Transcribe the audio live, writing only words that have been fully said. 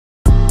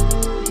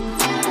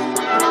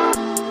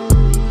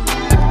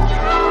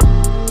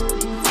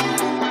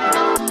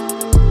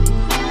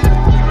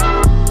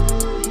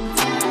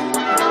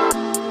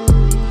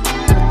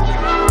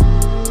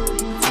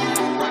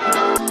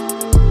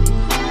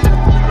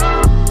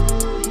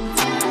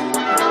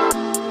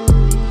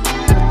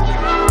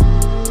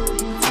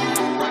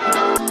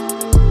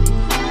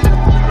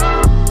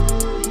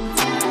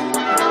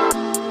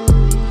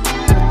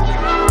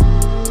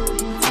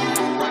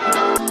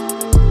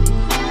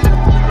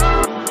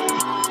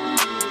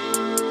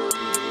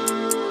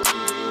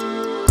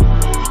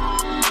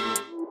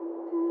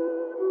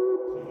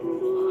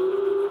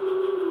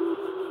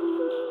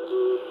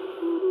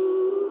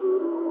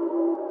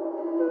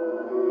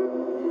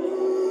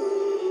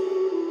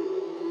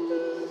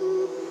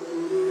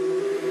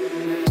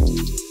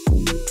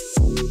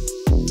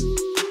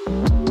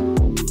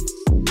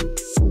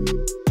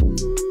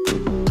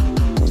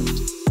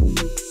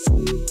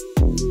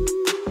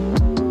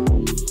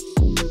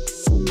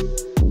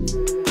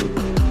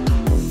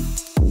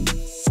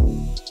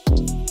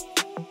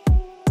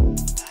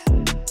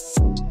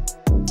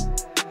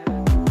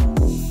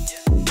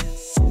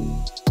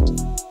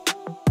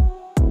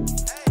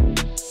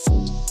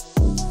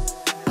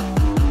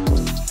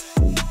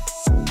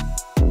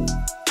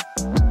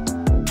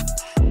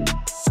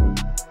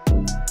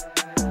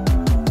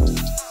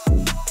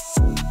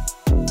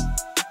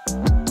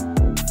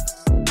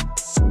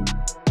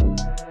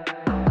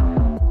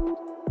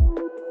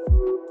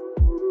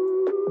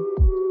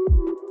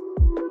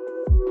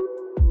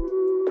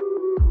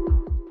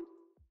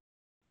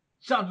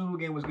Shout out to the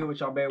game. What's good with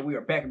y'all, man? We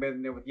are back and better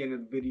than ever with yet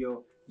another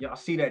video. Y'all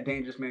see that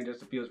dangerous man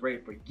Justin Fields ready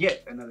for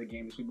yet another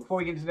game this week. Before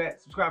we get into that,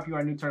 subscribe if you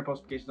are new, turn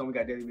post notifications on. We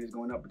got daily videos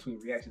going up between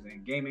reactions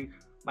and gaming.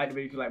 Like the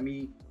video if you like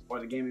me or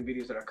the gaming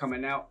videos that are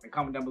coming out, and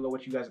comment down below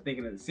what you guys are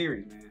thinking of the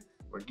series, man.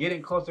 We're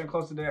getting closer and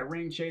closer to that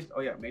ring chase.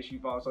 Oh yeah, make sure you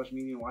follow social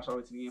media and watch all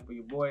the way to the end for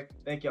your boy.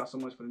 Thank y'all so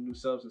much for the new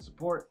subs and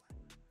support.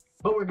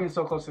 But we're getting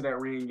so close to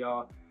that ring,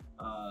 y'all.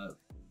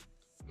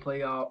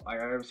 Playoff, like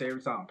I say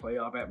every time,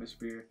 playoff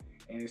atmosphere.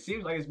 And it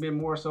seems like it's been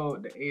more so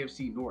the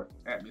AFC North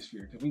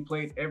atmosphere, because we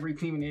played every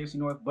team in the AFC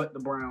North but the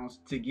Browns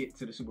to get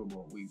to the Super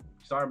Bowl. We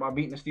started by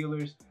beating the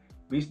Steelers,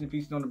 Beastin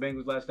feasting on the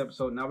Bengals last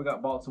episode. Now we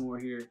got Baltimore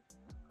here.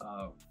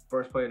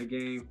 First play of the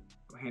game.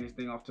 Go hand this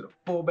thing off to the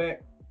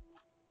fullback.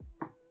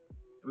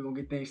 We're gonna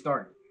get things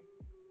started.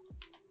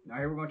 Now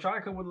here we're gonna try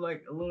to come with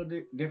like a little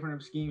different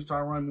of schemes, try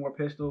to run more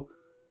pistol.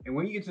 And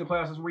when you get to the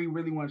playoffs, that's where you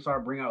really want to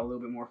start bringing out a little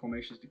bit more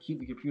formations to keep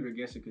the computer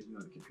guessing, because you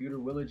know the computer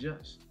will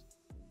adjust.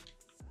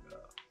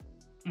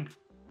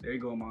 There you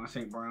go, Amon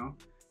St. Brown.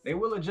 They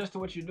will adjust to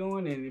what you're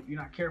doing, and if you're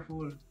not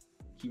careful,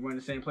 keep running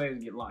the same plays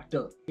and get locked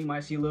up. You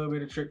might see a little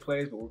bit of trick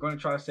plays, but we're going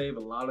to try to save a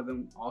lot of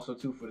them also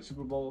too for the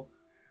Super Bowl.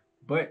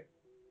 But,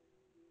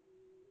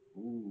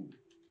 ooh,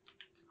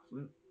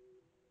 flip.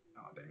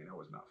 Oh dang, that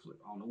was not flip.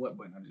 I don't know what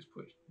button I just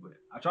pushed, but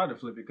I tried to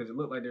flip it because it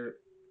looked like they're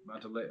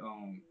about to let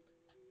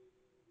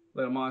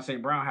Amon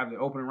St. Brown have the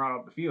opening route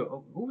off the field.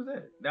 Oh, who was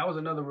that? That was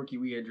another rookie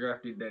we had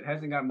drafted that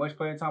hasn't got much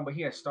playing time, but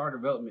he has star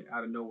development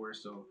out of nowhere.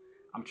 So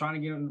I'm trying to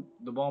get him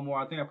the ball more.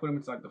 I think I put him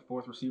into like the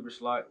 4th receiver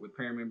slot with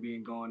Perriman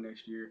being gone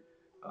next year.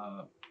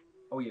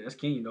 Oh yeah, that's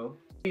Kenny though.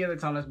 The other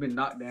time that's been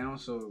knocked down,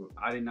 so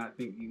I did not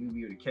think he would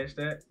be able to catch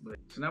that. But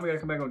so now we gotta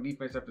come back on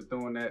defense after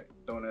throwing that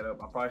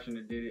up. I probably shouldn't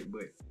have did it,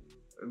 but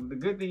the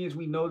good thing is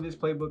we know this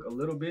playbook a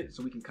little bit,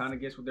 so we can kind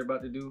of guess what they're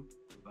about to do.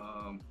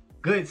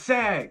 Good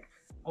sag.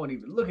 I wasn't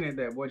even looking at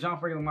that, boy. John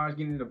freaking Lamar is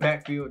getting in the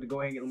backfield to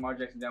go ahead and get Lamar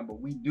Jackson down, but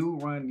we do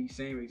run the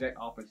same exact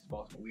offense as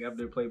Baltimore. We have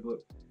their playbook.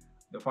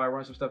 They'll probably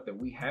run some stuff that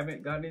we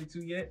haven't gotten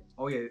into yet.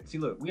 Oh yeah, see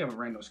look, we haven't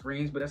ran no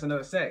screens, but that's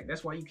another sack.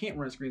 That's why you can't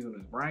run screens on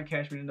this. Brian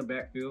Cashman in the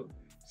backfield,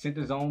 sent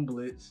his own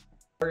blitz.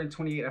 3rd and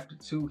 28 after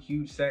 2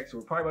 huge sacks, so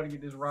we're probably about to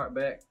get this rock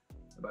back.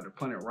 About to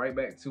punt it right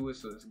back to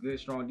us, so it's good,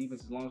 strong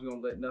defense as long as we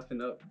don't let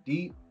nothing up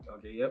deep.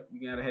 Okay, yep, you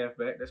can add a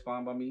halfback. That's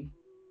fine by me.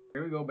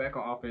 Here we go, back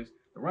on offense.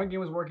 The run game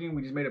was working.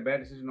 We just made a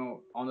bad decision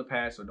on the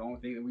pass, so don't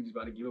think that we just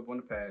about to give up on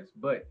the pass.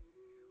 But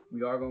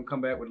we are going to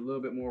come back with a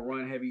little bit more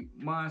run-heavy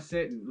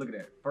mindset. And look at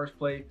that. First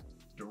play,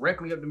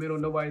 directly up the middle,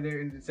 nobody there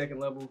into the second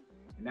level.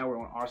 And now we're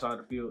on our side of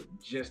the field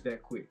just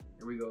that quick.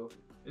 Here we go.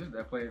 This is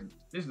that play.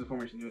 This is the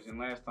formation you was in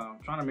last time.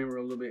 I'm trying to remember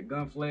a little bit.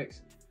 Gun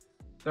flex.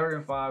 3rd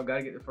and 5. Got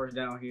to get the first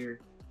down here.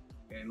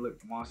 And look,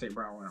 Amon St.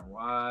 Brown running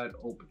wide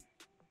open.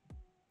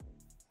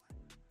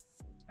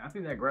 I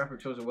think that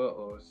graphic shows it well.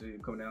 Oh, see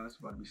it come down. It's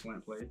about to be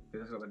slant play.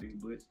 That's how I do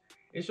blitz.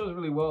 It shows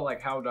really well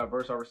like how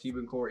diverse our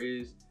receiving core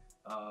is.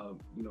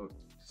 You know,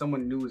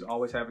 someone new is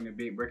always having a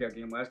big breakout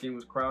game. Last game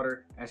was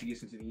Crowder as he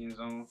gets into the end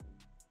zone.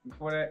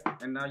 Before that,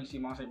 and now you see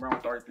Amon St. Brown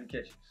with 33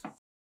 catches.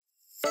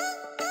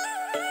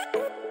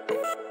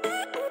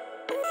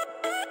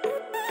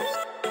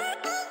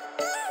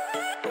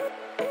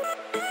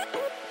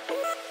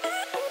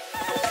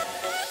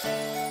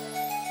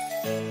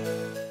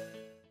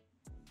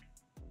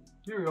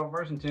 Here we go,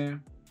 1st and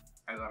 10.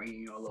 As I'm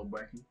eating a little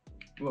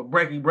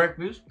brekkie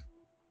breakfast.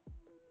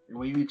 And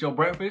when you eat your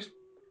breakfast,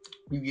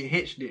 you get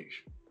hit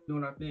stitch.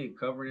 Doing our thing,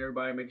 covering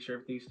everybody, making sure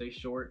everything stays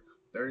short.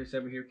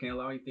 37 here, can't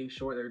allow anything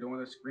short. They're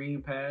doing a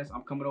screen pass.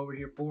 I'm coming over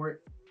here for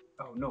it.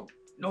 Oh no,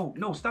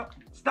 stop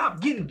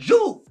getting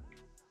juked.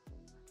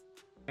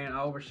 And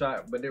I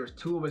overshot, but there was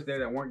 2 of us there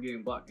that weren't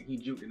getting blocked, and he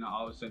juked, and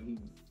all of a sudden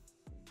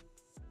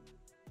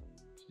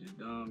it's just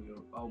dumb,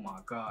 yo. Oh my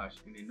gosh.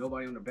 And then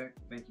nobody on the back.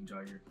 Thank you,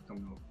 Jair, for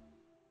coming over.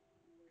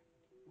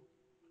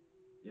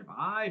 If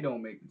I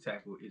don't make the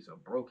tackle, it's a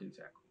broken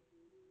tackle.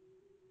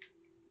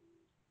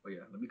 Oh yeah,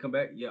 let me come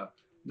back. Yeah.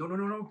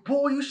 No.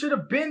 Boy, you should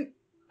have been.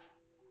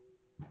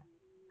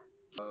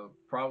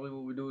 Probably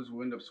what we do is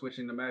we'll end up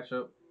switching the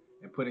matchup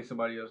and putting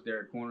somebody else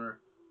there at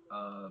corner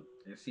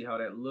and see how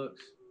that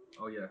looks.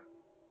 Oh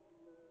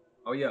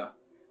yeah,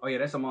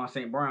 that's Amon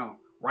St. Brown.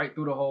 Right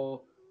through the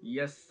hole.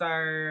 Yes,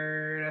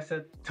 sir. That's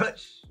a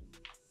touch.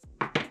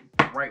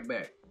 Right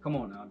back. Come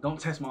on now. Don't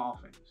test my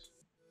offense.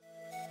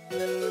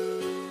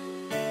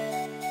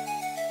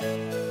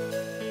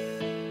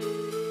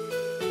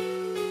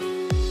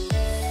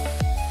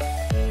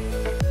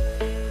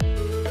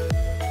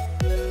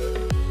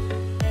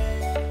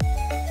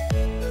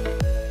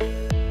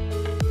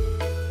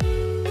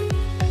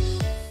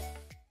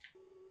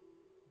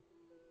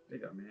 They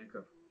got man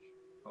covered.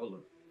 Hold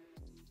up.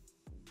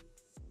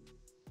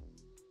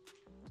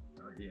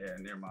 Oh yeah,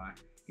 never mind.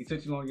 He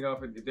took too long to get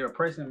off it. If they're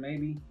pressing,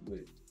 maybe,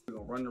 but we're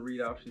gonna run the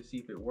read option, see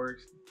if it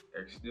works.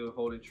 They're still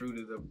holding true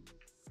to the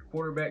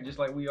quarterback just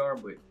like we are,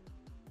 but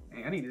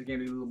man, I need this game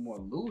to be a little more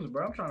loose,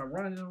 bro. I'm trying to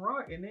run this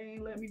rock and they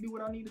ain't let me do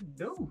what I need to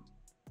do.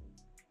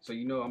 So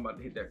you know I'm about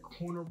to hit that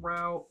corner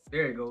route.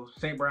 There you go.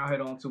 St. Brown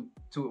head on to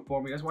it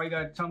for me. That's why you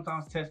got to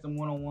sometimes test them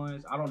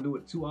one-on-ones. I don't do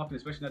it too often,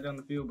 especially not down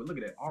the field. But look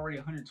at that. Already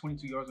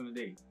 122 yards on the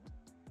day.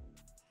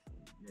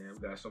 Yeah, we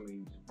got so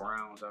many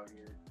Browns out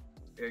here.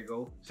 There you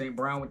go. St.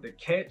 Brown with the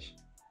catch.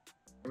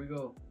 Here we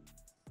go.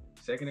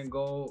 2nd and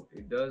goal.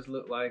 It does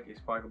look like it's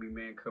probably going to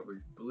be man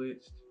coverage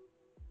blitzed.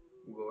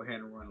 We'll go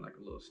ahead and run like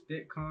a little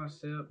stick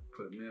concept.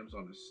 Put Mims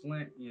on the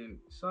slant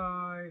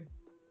inside.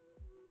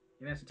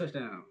 And that's a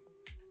touchdown.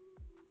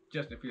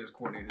 Justin Fields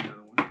coordinated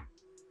another one.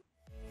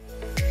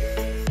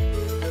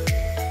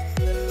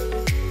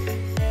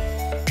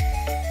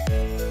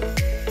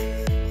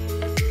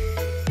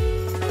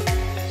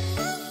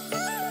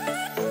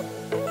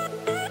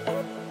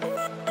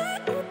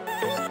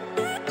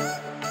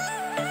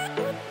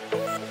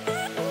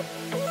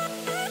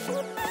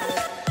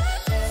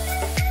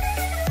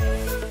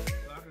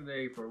 So after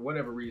they, for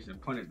whatever reason,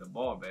 punted the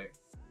ball back,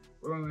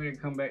 we're going to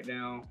come back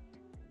down.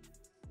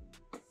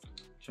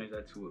 Change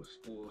that to a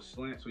full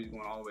slant, so he's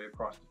going all the way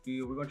across the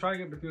field. We're going to try to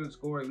get the field to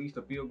score at least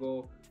a field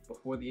goal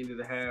before the end of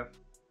the half.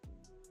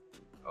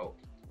 Oh,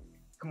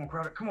 come on,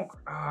 Crowder, come on.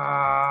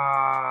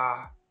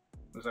 Ah,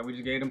 looks like we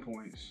just gave them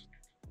points.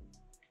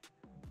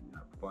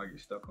 Before I get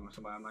stuck on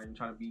somebody, I'm not even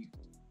trying to be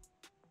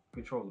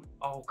controlling.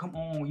 Oh, come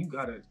on, you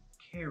got to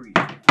carry.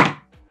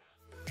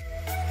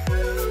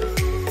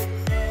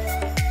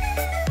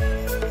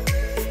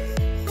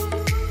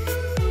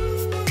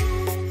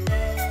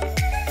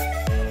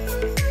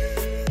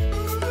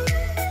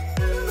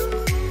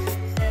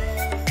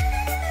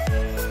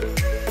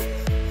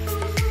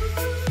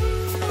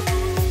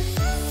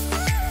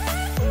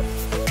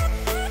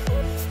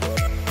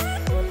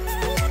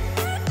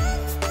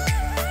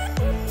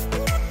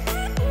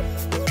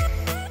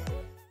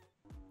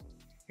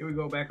 Here we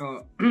go, back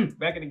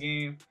in the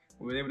game.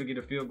 We were able to get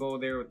a field goal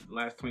there with the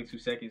last 22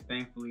 seconds,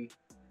 thankfully.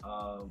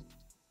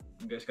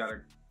 We just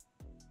gotta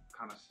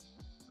kind of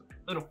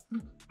little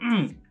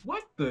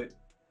what the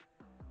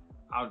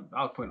I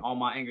was putting all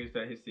my anger into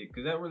that hit stick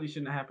because that really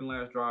shouldn't have happened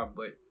last drive,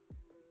 but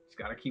just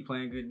gotta keep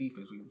playing good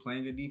defense. We've been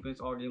playing good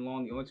defense all day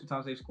long. The only 2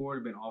 times they scored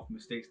have been off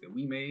mistakes that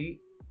we made.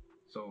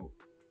 So,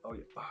 oh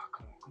yeah,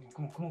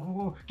 come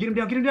on. Get him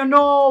down,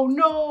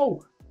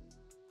 no!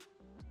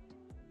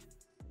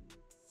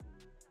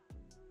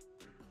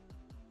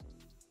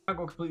 I'm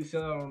not gonna completely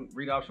sell out on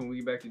read option when we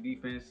get back to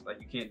defense. Like,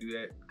 you can't do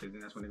that because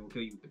then that's when they're gonna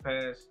kill you with the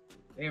pass.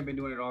 They haven't been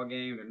doing it all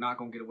game. They're not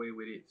gonna get away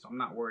with it, so I'm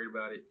not worried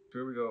about it. So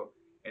here we go.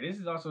 And this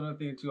is also another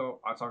thing too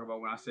I talk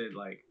about when I said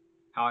like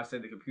how I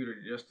said the computer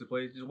just to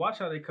play. Just watch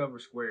how they cover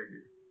square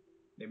here.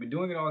 They've been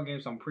doing it all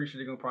game, so I'm pretty sure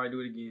they're gonna probably do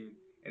it again.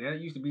 And that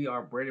used to be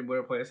our bread and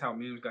butter play. That's how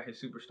Mims got his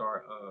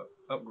superstar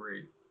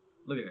upgrade.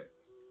 Look at that.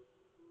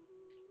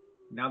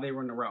 Now they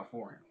run the route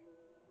for him.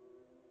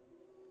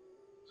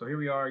 So here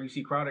we are. You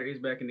see Crowder is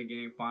back in the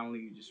game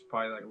finally. Just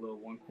probably like a little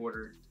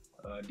 1/4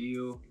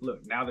 deal.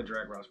 Look, now the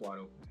drag route's wide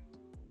open.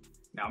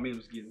 Now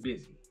Mims is getting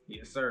busy.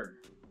 Yes, sir.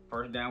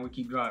 First down, we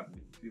keep driving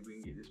it. See if we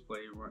can get this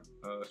play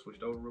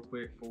switched over real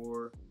quick.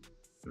 4,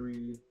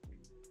 3.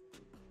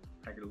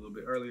 Pack it a little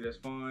bit early. That's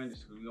fine.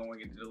 Just because we don't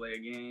want to get to delay a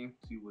game.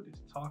 See what it's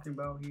talking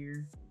about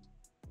here.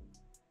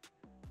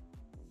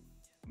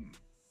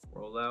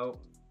 Roll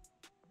out.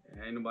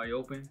 Ain't nobody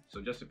open.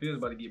 So Justin Fields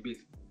about to get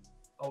busy.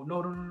 Oh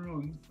no.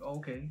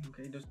 Okay.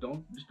 Just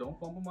don't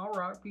fumble my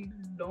rock, Peter.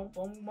 Don't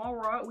fumble my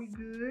rock. We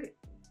good.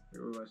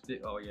 Here we're gonna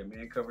stick. Oh yeah,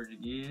 man coverage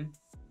again.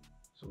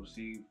 So we'll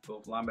see if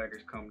both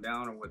linebackers come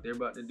down or what they're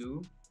about to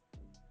do.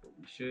 But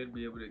we should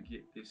be able to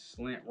get this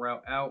slant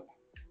route out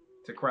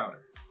to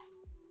Crowder.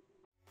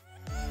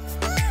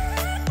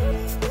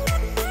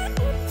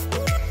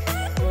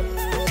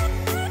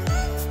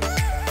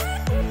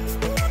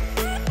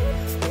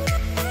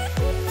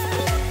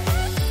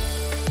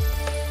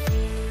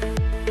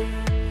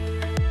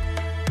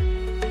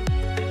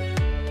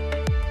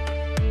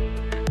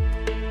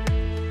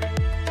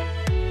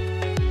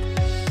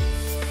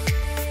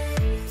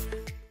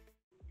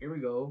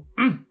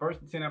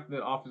 First and 10 after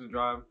the offensive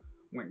drive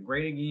went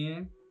great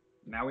again.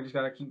 Now we just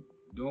gotta keep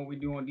doing what we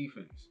do on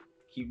defense.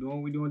 Keep doing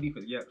what we do on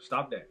defense. Yep,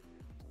 stop that.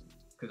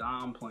 Cause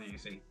I'm playing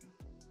safety.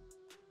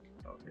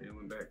 Okay, it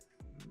went back.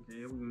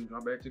 Okay, we're gonna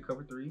drop back to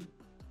cover 3.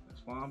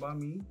 That's fine by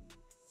me.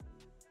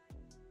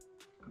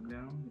 Come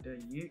down, get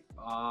that yick.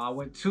 I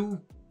went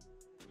too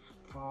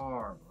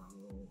far, bro.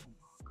 Oh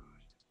my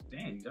gosh.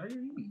 Dang,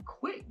 you be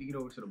quick to get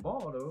over to the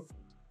ball though.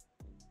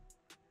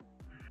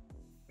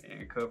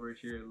 And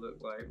coverage here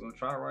look like we're gonna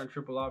try to run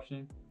triple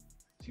option,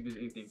 see if there's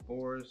anything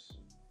for us.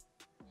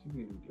 See if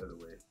we can do it the other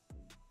way.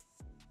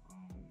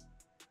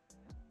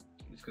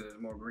 Just because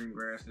there's more green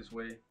grass this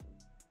way.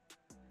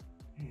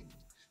 Man,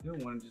 still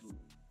want to just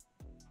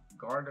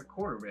guard the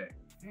quarterback.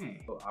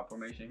 Dang. So op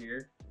formation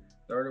here.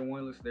 3rd and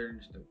 1 looks there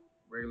just a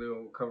regular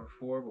old cover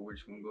 4, but we're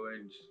just gonna go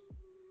ahead and just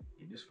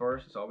get this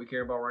first. That's all we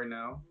care about right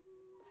now.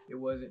 It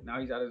wasn't.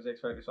 Now he's out of his X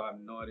factor, so I have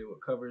no idea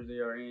what covers they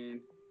are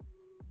in.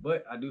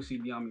 But I do see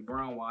De'Ami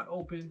Brown wide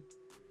open.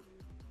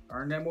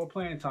 Earn that more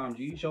playing time,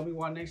 G. Show me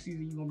why next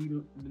season you're going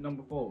to be the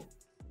number 4.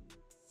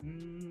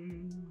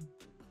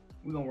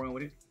 We're gonna run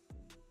with it.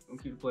 We're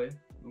gonna keep the play.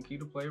 We're gonna keep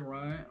the play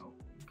run. Oh,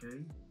 okay.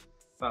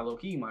 Thought low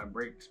key might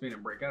spin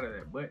and break out of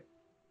that, but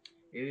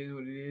it is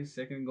what it is.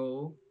 Second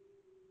goal.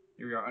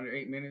 Here we are, under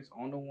 8 minutes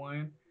on the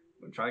one.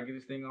 We're gonna try to get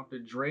this thing off to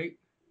Drake.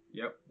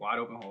 Yep, wide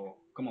open hole.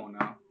 Come on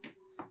now.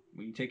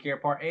 When you take care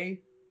of part A,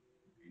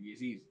 it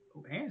gets easy.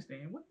 Oh,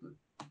 handstand. What the?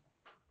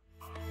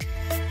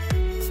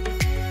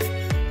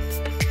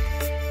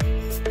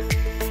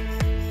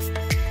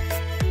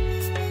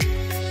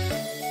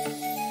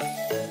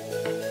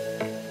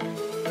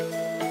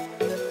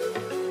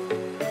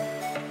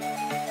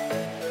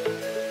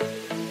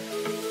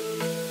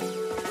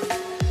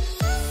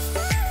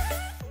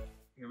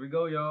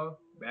 Go, y'all,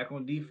 back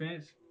on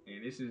defense,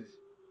 and this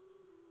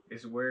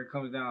is where it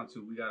comes down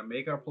to. We gotta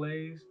make our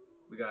plays.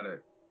 We gotta.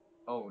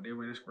 Oh, they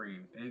were in the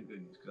screen. Thank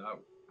goodness, because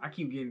I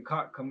keep getting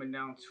caught coming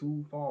down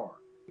too far.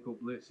 Go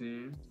blitz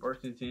in,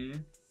 1st and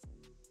 10.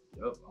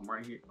 Yup, I'm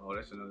right here. Oh,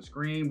 that's another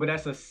screen, but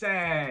that's a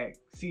sack.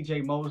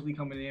 CJ Mosley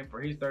coming in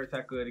for his 3rd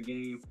tackle of the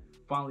game.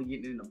 Finally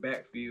getting in the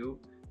backfield.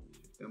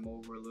 Shift them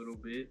over a little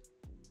bit.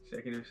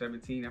 2nd and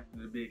 17 after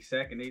the big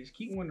sack, and they just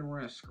keep wanting to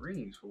run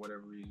screens for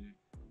whatever reason.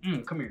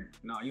 Come here.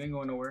 No, you ain't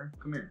going nowhere.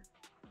 Come here.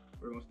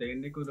 We're going to stay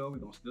in nickel, though. We're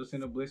going to still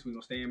send a blitz. We're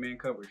going to stay in man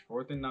coverage.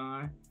 4th and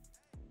 9.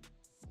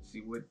 See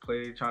what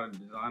play they try to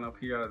design up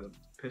here out of the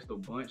pistol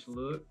bunch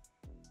look.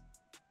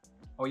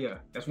 Oh, yeah.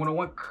 That's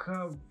 1-on-1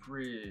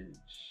 coverage.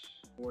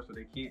 So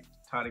they can't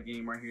tie the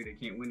game right here. They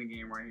can't win the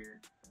game right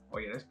here. Oh,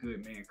 yeah. That's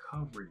good, man.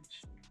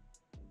 Coverage.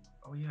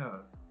 Oh, yeah.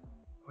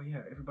 Oh,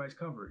 yeah. Everybody's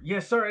covered.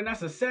 Yes, sir. And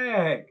that's a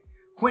sack.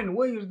 Quentin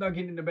Williams not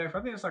getting in the back.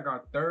 I think it's like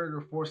our 3rd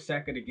or 4th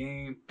sack of the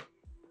game.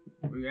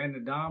 We're in the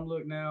dime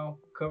look now.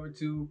 Cover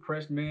 2,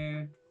 press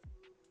man.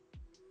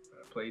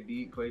 Play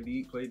deep, play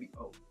deep, play deep.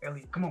 Oh,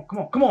 Elliot, come on, come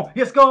on, come on.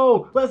 Let's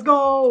go, let's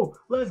go,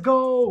 let's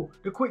go.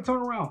 The quick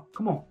turnaround.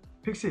 Come on.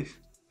 Pick 6,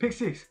 pick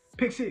 6,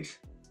 pick 6.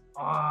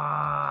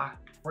 Ah,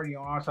 already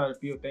on our side of the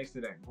field thanks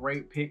to that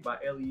great pick by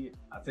Elliot.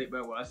 I take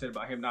back what I said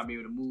about him not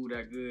being able to move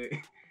that good.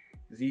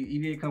 Because he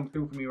did come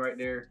through for me right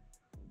there.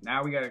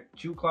 Now we got a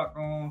cue clock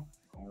on.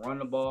 Gonna run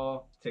the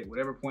ball, take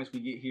whatever points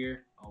we get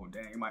here. Oh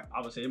dang,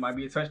 I would say it might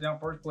be a touchdown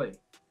first play.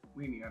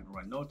 We ain't have to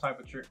run no type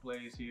of trick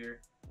plays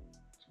here.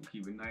 Just gonna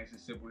keep it nice and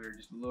simple here.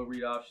 Just a little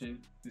read option.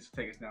 This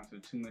will take us down to the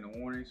 2-minute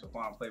warning. So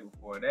final play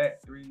before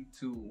that. 3,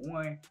 2,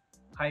 1.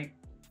 Hype.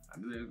 I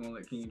knew they was gonna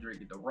let King Drake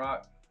get the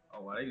rock.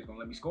 Oh well, they just gonna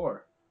let me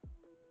score.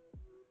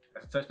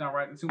 That's a touchdown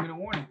right at the 2-minute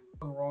warning.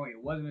 Wrong,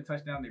 it wasn't a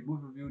touchdown. They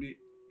booth reviewed it.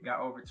 It got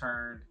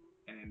overturned.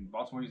 And then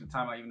Baltimore used the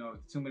timeout even though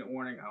it's a 2-minute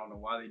warning. I don't know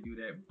why they do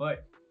that,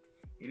 but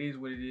it is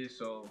what it is,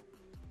 so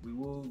we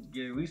will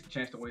get at least a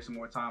chance to waste some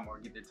more time or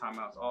get their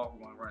timeouts off. We're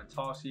going to run a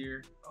toss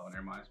here. Oh,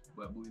 never mind.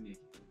 But Booty Nick.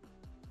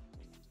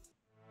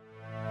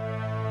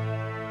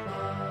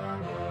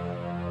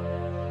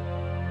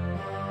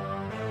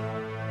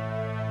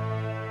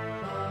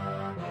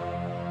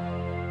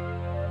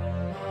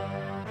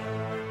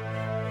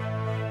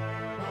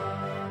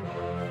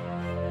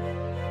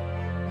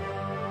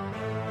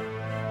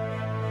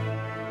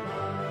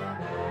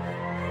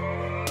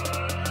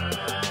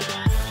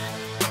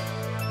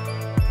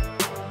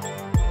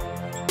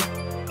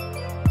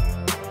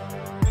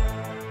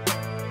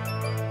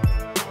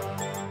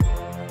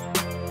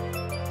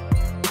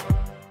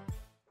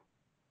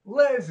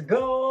 Let's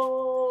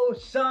go,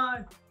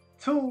 Sean.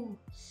 2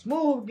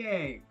 Smoove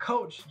game.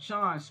 Coach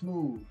Sean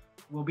Smoove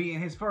will be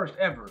in his first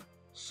ever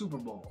Super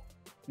Bowl.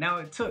 Now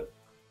it took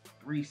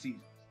 3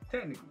 seasons,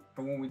 technically,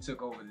 from when we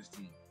took over this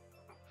team.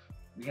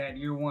 We had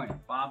year 1,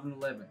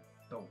 5-11,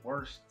 the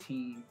worst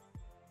team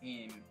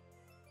in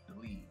the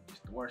league.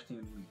 Just the worst team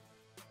in the league.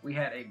 We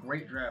had a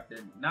great draft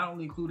that not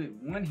only included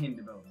 1 hidden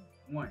development,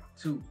 1,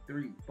 2,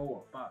 3,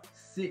 4, 5,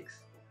 6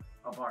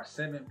 of our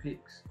 7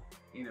 picks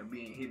ended up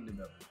being hidden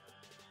development.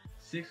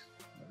 6,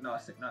 no,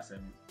 not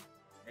 7,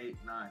 8,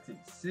 9, 10.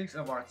 6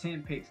 of our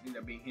 10 picks ended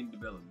up being hidden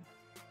development.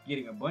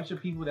 Getting a bunch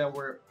of people that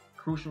were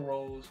crucial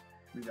roles.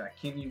 We got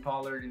Kenyon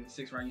Pollard in the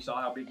 6th round. You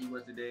saw how big he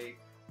was today.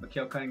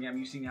 Mikael Cunningham,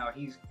 you've seen how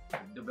he's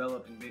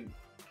developed and been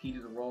key to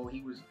the role.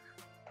 He was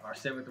our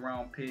 7th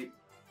round pick.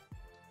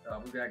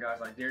 We got guys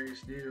like Darius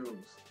Stills,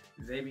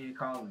 Xavier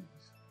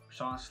Collins,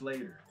 Sean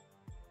Slater.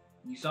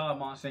 You saw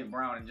Amon St.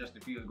 Brown and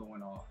Justin Fields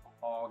going off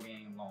all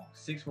game long.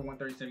 6 for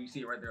 137. You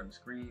see it right there on the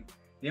screen.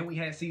 Then we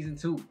had season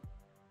 2,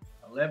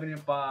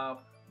 11-5,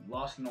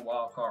 lost in the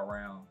wild card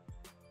round,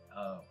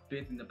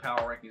 5th in the power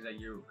rankings that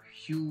year.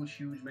 Huge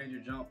major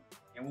jump.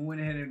 And we went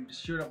ahead and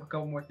shored up a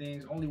couple more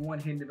things. Only 1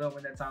 hidden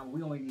development that time.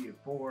 We only needed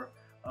 4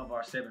 of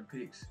our 7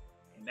 picks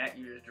in that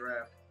year's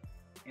draft.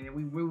 And then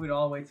we moved it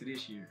all the way to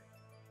this year.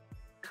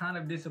 Kind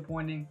of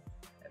disappointing,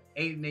 an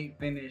 8-8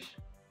 finish,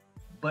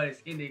 but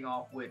it's ending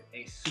off with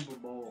a Super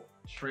Bowl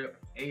trip,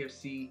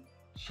 AFC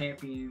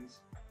champions.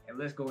 And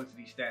let's go into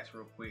these stats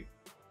real quick.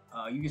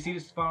 You can see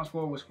this final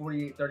score was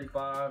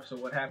 48-35. So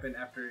what happened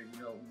after, we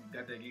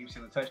got that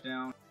game-sealing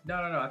touchdown? No.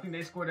 I think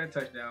they scored that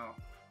touchdown.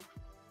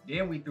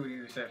 Then we threw the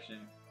interception,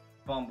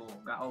 fumble,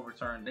 got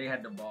overturned. They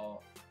had the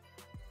ball.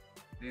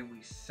 Then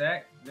we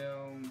sacked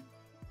them.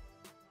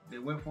 They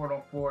went for it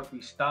on fourth.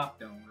 We stopped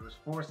them. There was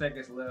 4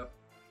 seconds left.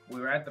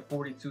 We were at the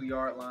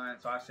 42-yard line,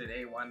 so I said,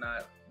 hey, why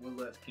not? Will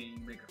Lutz, can you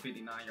make a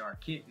 59-yard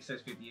kick? It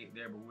says 58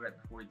 there, but we're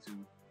at the 42.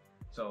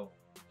 So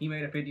he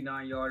made a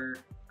 59-yarder.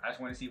 I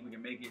just want to see if we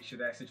can make it should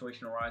that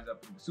situation arise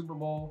up in the Super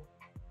Bowl.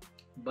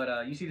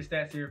 But you see the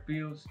stats here.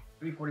 Fields,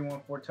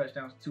 341, 4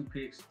 touchdowns, 2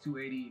 picks,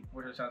 280,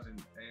 4 touchdowns, and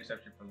an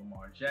interception for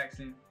Lamar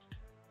Jackson.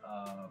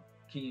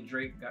 Kenyon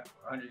Drake got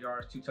 100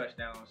 yards, 2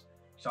 touchdowns.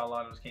 Saw a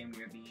lot of those came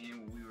at the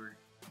end when we were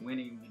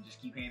winning. We just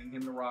keep handing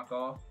him the rock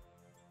off.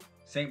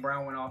 St.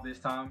 Brown went off this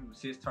time. It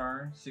was his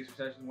turn. 6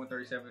 receptions,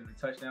 137 and a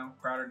touchdown.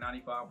 Crowder,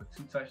 95 with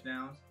 2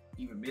 touchdowns,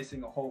 even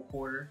missing a whole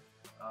quarter.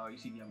 You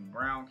see Young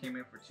Brown came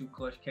in for 2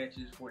 clutch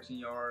catches, 14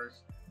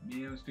 yards.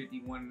 Mims,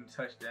 51 and a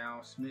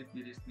touchdown. Smith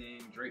did his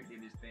thing. Drake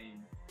did his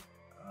thing.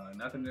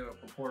 Nothing to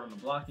report on the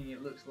blocking,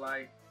 it looks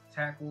like.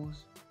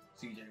 Tackles,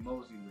 CJ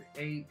Mosley with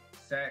 8.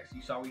 Sacks,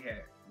 you saw we had.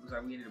 It looks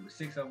like we ended up with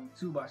 6 of them.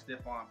 2 by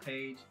Stephon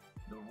Page,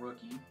 the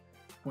rookie.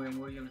 Quinn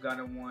Williams got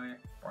him 1.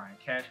 Brian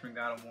Cashman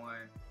got him 1.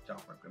 John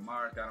Franklin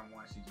Myers got him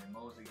 1. CJ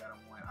Mosley got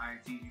him 1.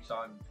 INTs, you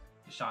saw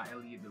Deshaun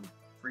Elliott, the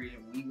free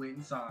agent we went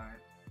and signed.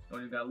 Don't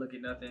even gotta look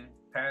at nothing.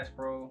 Pass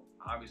pro,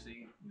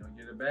 obviously, you know,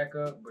 you're the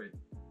backup, but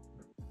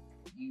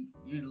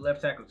you're the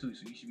left tackle too,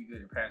 so you should be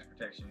good at pass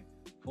protection.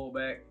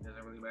 Fullback,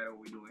 doesn't really matter what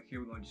we're doing here.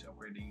 We're gonna just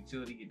upgrade the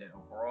utility, get that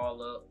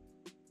overall up.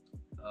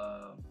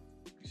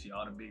 You see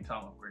all the big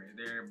time upgrades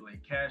there.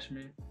 Blake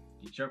Cashman,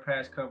 get your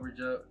pass coverage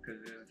up, because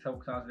there's a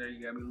couple times there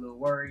you gotta be a little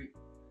worried.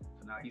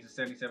 So now he's a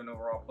 77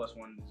 overall,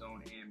 +1 in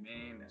zone and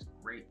man. That's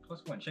great.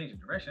 +1 change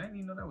of direction. I didn't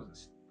even know that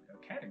was a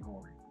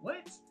category.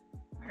 What?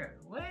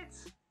 What?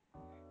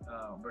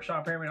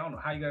 Brashad Perriman, I don't know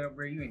how you got to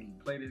upgrade. You ain't even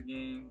play this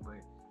game, but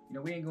you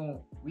know we ain't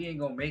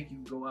gonna make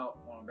you go out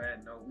on a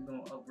bad note. We're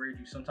gonna upgrade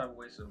you some type of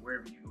way, so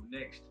wherever you go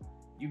next,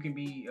 you can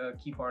be a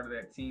key part of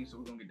that team. So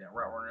we're gonna get that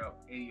route runner up,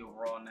 80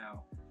 overall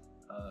now.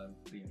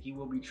 Yeah, he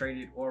will be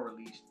traded or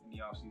released in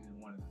the offseason,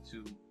 one of the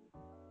two.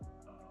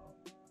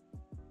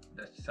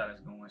 That's just how that's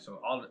going.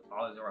 So all his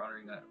route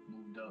running got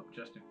moved up.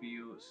 Justin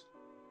Fields,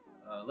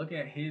 looking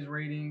at his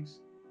ratings,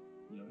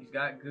 you know he's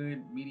got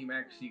good medium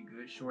accuracy,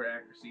 good short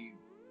accuracy.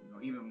 You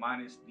know, even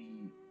minus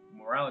the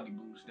morality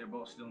boost, they're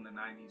both still in the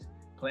 90s.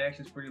 Play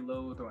action is pretty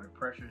low, throwing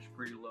pressure is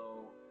pretty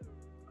low,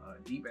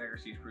 deep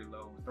accuracy is pretty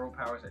low, throw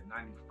power is at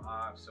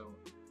 95. So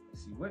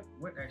let's see, what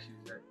actually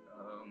is that?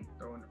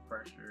 Throwing the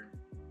pressure,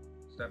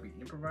 should that be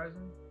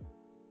improviser?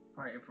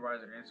 Probably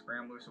improviser and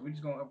scrambler. So we're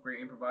just gonna upgrade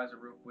improviser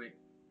real quick,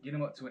 get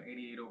him up to an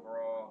 88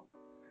 overall.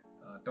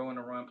 Throwing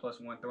the run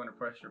 +1, throwing the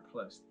pressure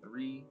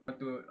 +3. Go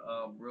through it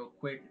real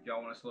quick. If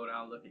y'all want to slow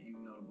down, look at any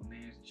notable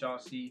names that y'all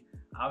see.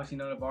 Obviously,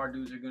 none of our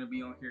dudes are going to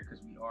be on here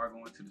because we are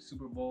going to the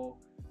Super Bowl,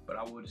 but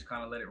I will just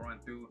kind of let it run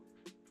through.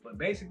 But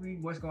basically,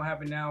 what's going to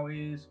happen now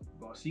is we're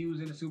going to see who's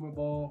in the Super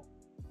Bowl,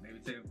 maybe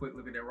take a quick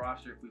look at their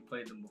roster if we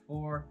played them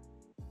before,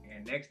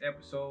 and next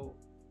episode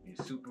is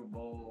Super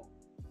Bowl.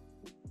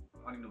 I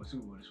don't even know what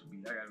Super Bowl this would be.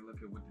 I got to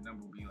look at what the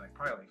number would be like.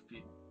 Probably like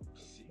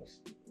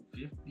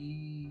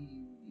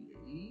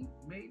 58,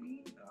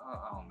 maybe? I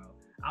don't know.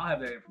 I'll have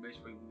that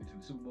information when we get to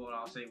the Super Bowl, and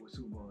I'll say what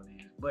Super Bowl it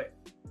is. But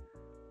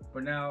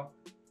for now,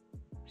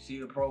 see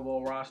the Pro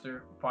Bowl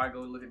roster. We'll probably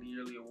go look at the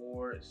yearly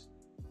awards,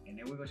 and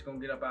then we're just gonna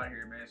get up out of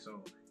here, man.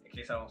 So in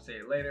case I don't say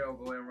it later, I'll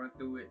go ahead and run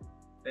through it.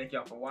 Thank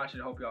y'all for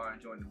watching. I hope y'all are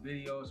enjoying the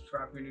video.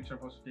 Subscribe if you're new, turn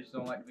post notifications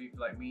on, like the video if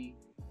you like me,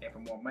 and for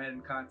more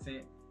Madden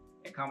content.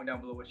 And comment down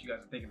below what you guys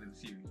are thinking of the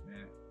series,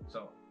 man.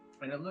 So,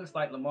 and it looks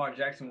like Lamar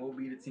Jackson will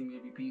be the team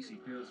MVP. See,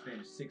 Fields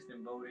finished 6th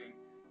in voting.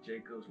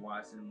 Jacobs,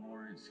 Watson,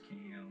 Lawrence,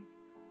 Cam.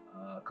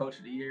 Coach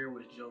of the year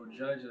was Joe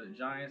Judge of the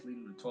Giants,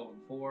 leading them to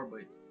 12-4,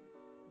 but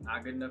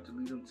not good enough to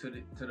lead them to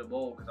the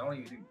bowl, because I don't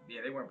even think,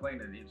 yeah, they weren't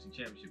playing in the NFC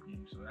Championship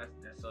game, so that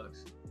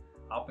sucks.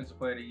 Offensive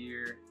player of the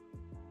year,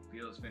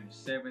 Fields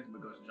finished 7th,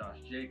 but goes to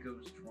Josh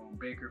Jacobs. Jerome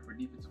Baker for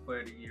defensive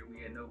player of the year. We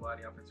had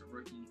nobody. Offensive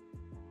rookie,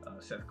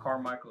 Seth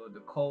Carmichael of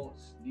the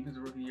Colts.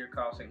 Defensive rookie of the year,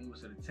 Kyle St.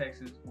 Louis of the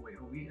Texans. Oh, wait,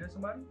 who we had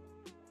somebody?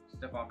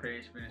 Stephon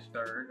Page finished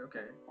 3rd.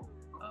 Okay.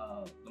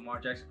 Lamar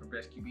Jackson for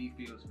best QB.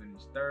 Fields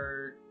finished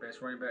 3rd.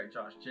 Best running back,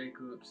 Josh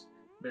Jacobs.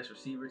 Best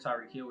receiver,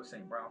 Tyreek Hill with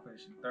St. Brown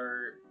finishing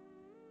 3rd.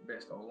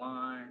 Best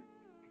O-line.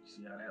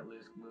 See how that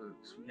list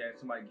looks. We had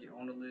somebody get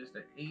on the list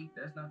at 8th.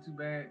 That's not too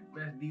bad.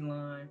 Best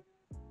D-line.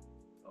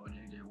 Oh,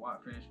 J.J.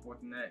 Watt finished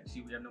 4th in that.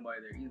 See, we have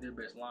nobody there either.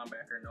 Best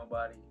linebacker,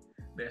 nobody.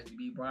 Best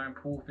DB, Brian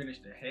Poole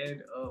finished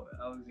ahead of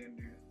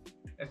Alexander.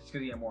 That's just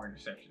because he had more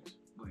interceptions.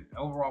 But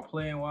overall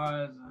playing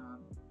wise,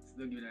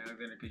 still giving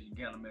Alexander because you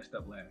kind of messed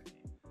up last game.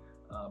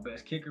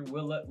 Best kicker,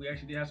 Will Lutz. We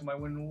actually did have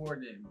somebody win an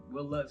award. Then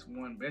Will Lutz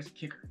won best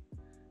kicker.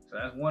 So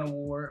that's one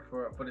award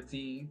for the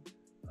team.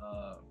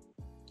 I'll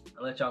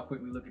let y'all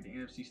quickly look at the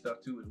NFC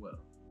stuff too as well.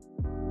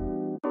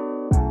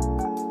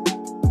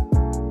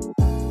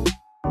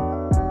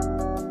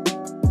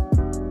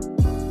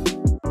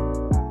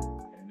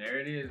 And there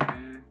it is,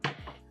 man.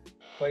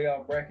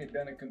 Playoff bracket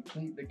done and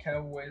complete. The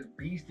Cowboys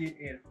beasted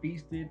and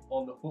feasted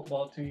on the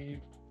football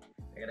team.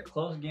 They had a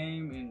close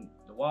game in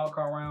the wild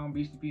card round.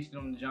 Beasted feasted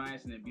on the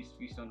Giants, and then beasted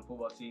feasted on the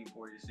football team,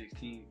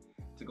 40-16.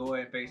 to go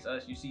ahead and face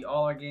us. You see,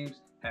 all our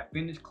games have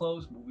finished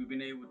close, but we've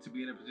been able to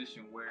be in a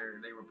position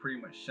where they were pretty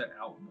much shut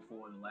out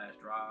before the last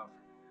drive.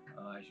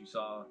 As you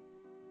saw,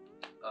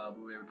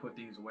 we were able to put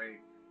things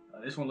away.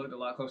 This one looked a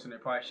lot closer than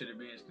it probably should have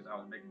been because I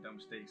was making dumb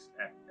mistakes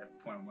at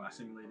the point when I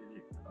simulated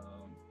it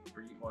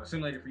for you, or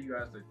simulated for you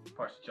guys, the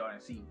parts that y'all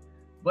didn't see.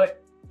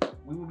 But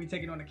we will be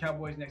taking on the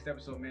Cowboys next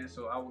episode, man.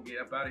 So I will get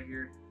up out of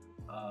here.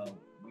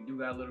 We do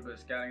got a little bit of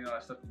scouting and all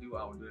that stuff to do.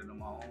 I will do it on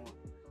my own.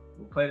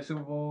 We'll play the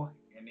Super Bowl,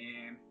 and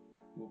then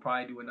we'll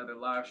probably do another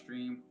live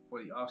stream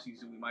for the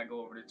offseason. We might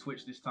go over to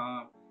Twitch this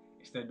time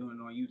instead of doing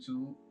it on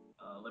YouTube.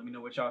 Let me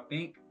know what y'all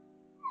think.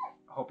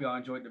 I hope y'all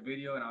enjoyed the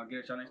video, and I'll get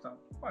at y'all next time.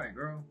 All right,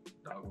 girl.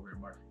 Dog over here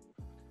barking.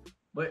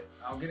 But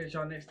I'll get at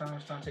y'all next time.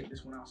 It's time to take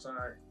this one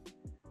outside.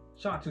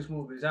 Sean 2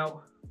 Smoove is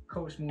out.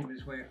 Coach Smoove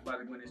is about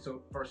to win his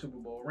first Super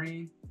Bowl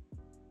ring.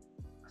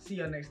 I'll see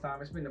y'all next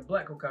time. It's been the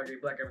Black Hokage,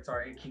 Black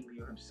Avatar, and King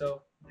Leo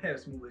himself. Head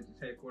of Smoove Legends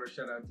headquarters.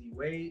 Shout out D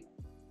Wade.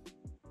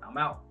 I'm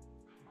out.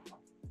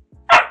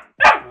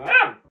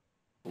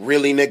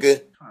 Really,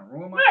 nigga? Trying to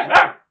ruin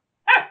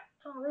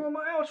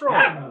my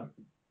outro.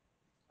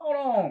 Hold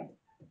on.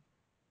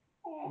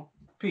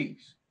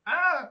 Peace.